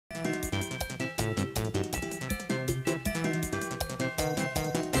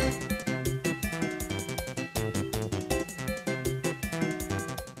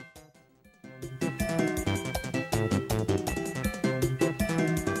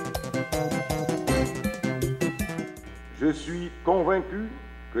Je suis convaincu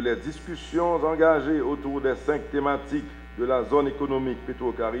que les discussions engagées autour des 5 thématiques de la zone économique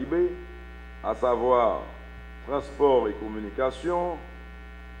PetroCaribe, à savoir transport et communication,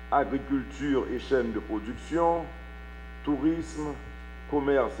 agriculture et chaîne de production, tourisme,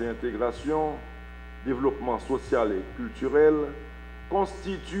 commerce et intégration, développement social et culturel,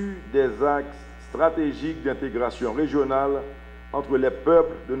 constituent des axes stratégiques d'intégration régionale entre les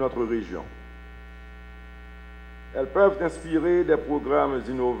peuples de notre région. Elles peuvent inspirer des programmes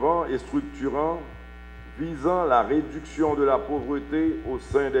innovants et structurants visant la réduction de la pauvreté au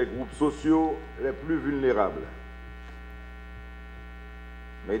sein des groupes sociaux les plus vulnérables.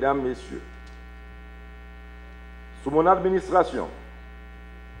 Mesdames, Messieurs, sous mon administration,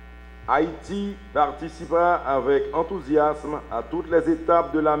 Haïti participera avec enthousiasme à toutes les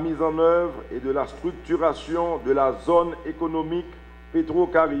étapes de la mise en œuvre et de la structuration de la zone économique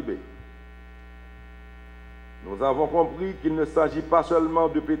PetroCaribe. Nous avons compris qu'il ne s'agit pas seulement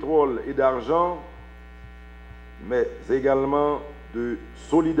de pétrole et d'argent, mais également de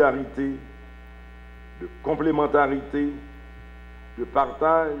solidarité, de complémentarité, de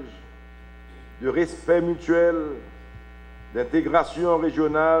partage, de respect mutuel, d'intégration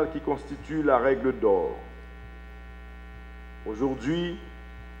régionale qui constitue la règle d'or. Aujourd'hui,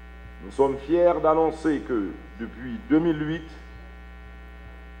 nous sommes fiers d'annoncer que, depuis 2008,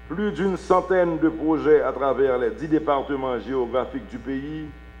 plus d'une centaine de projets à travers les 10 départements géographiques du pays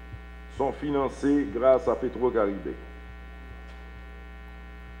sont financés grâce à PetroCaribe.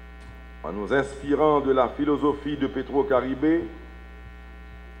 En nous inspirant de la philosophie de PetroCaribe,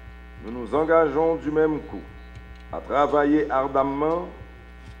 nous nous engageons du même coup à travailler ardemment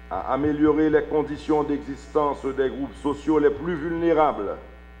à améliorer les conditions d'existence des groupes sociaux les plus vulnérables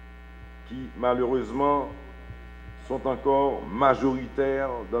qui, malheureusement, sont encore majoritaires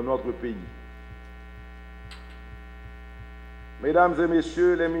dans notre pays. Mesdames et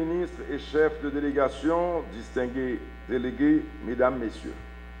Messieurs les ministres et chefs de délégation, distingués délégués, Mesdames, Messieurs,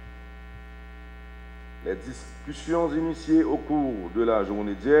 les discussions initiées au cours de la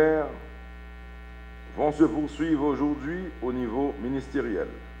journée d'hier vont se poursuivre aujourd'hui au niveau ministériel.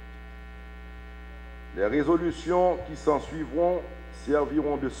 Les résolutions qui s'en suivront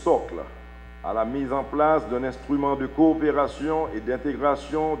serviront de socle à la mise en place d'un instrument de coopération et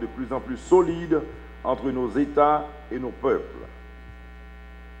d'intégration de plus en plus solide entre nos États et nos peuples.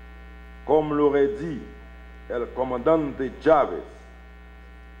 Comme l'aurait dit El Comandante Chavez,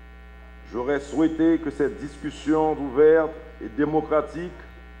 j'aurais souhaité que cette discussion ouverte et démocratique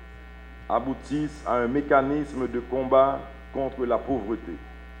aboutissent à un mécanisme de combat contre la pauvreté.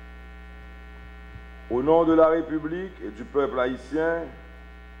 Au nom de la République et du peuple haïtien,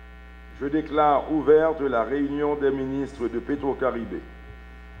 je déclare ouverte la réunion des ministres de PetroCaribe.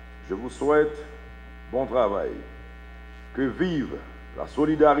 Je vous souhaite bon travail. Que vive la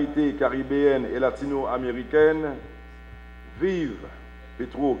solidarité caribéenne et latino-américaine, vive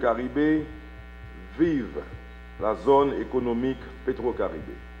PetroCaribe, vive la zone économique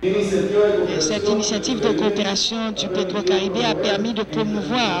PetroCaribe. Cette initiative de coopération du PetroCaribe a permis de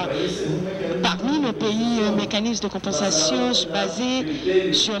promouvoir parmi nos pays un mécanisme de compensation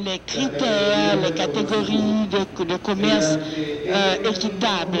basé sur les critères, les catégories de commerce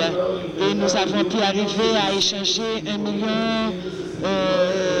équitables. Et nous avons pu arriver à échanger 1 million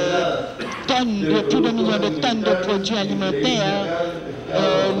plus de millions de tonnes de produits alimentaires.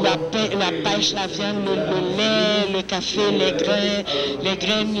 La pêche, la viande, le lait, le café, les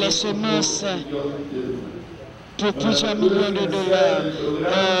graines, les semences, pour plusieurs millions de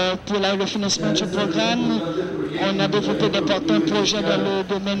dollars. Pour le financement du programme, on a développé d'importants projets dans le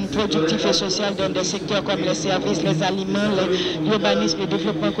domaine productif et social dans des secteurs comme les services, les aliments, l'urbanisme, le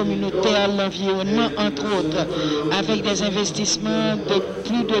développement communautaire, l'environnement, entre autres, avec des investissements de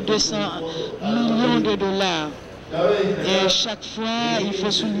plus de 200 millions de dollars. Et chaque fois, il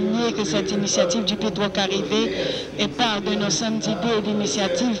faut souligner que cette initiative du PetroCaribe est part d'un ensemble d'idées et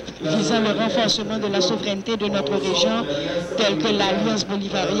d'initiatives visant le renforcement de la souveraineté de notre région, telles que l'Alliance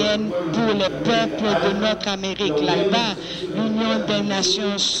bolivarienne pour les peuples de notre Amérique, l'ALBA, l'Union des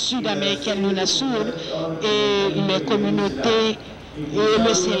nations sud-américaines, l'UNASUR, et les communautés et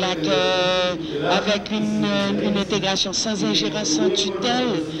le CELAC, avec une intégration sans ingérence, sans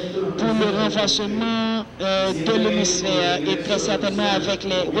tutelle pour le renforcement de l'hémisphère et très certainement avec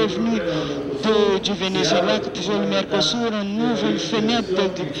les revenus du Venezuela, que toujours le Mercosur, on ouvre une fenêtre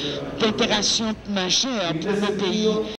d'intégration majeure pour nos pays.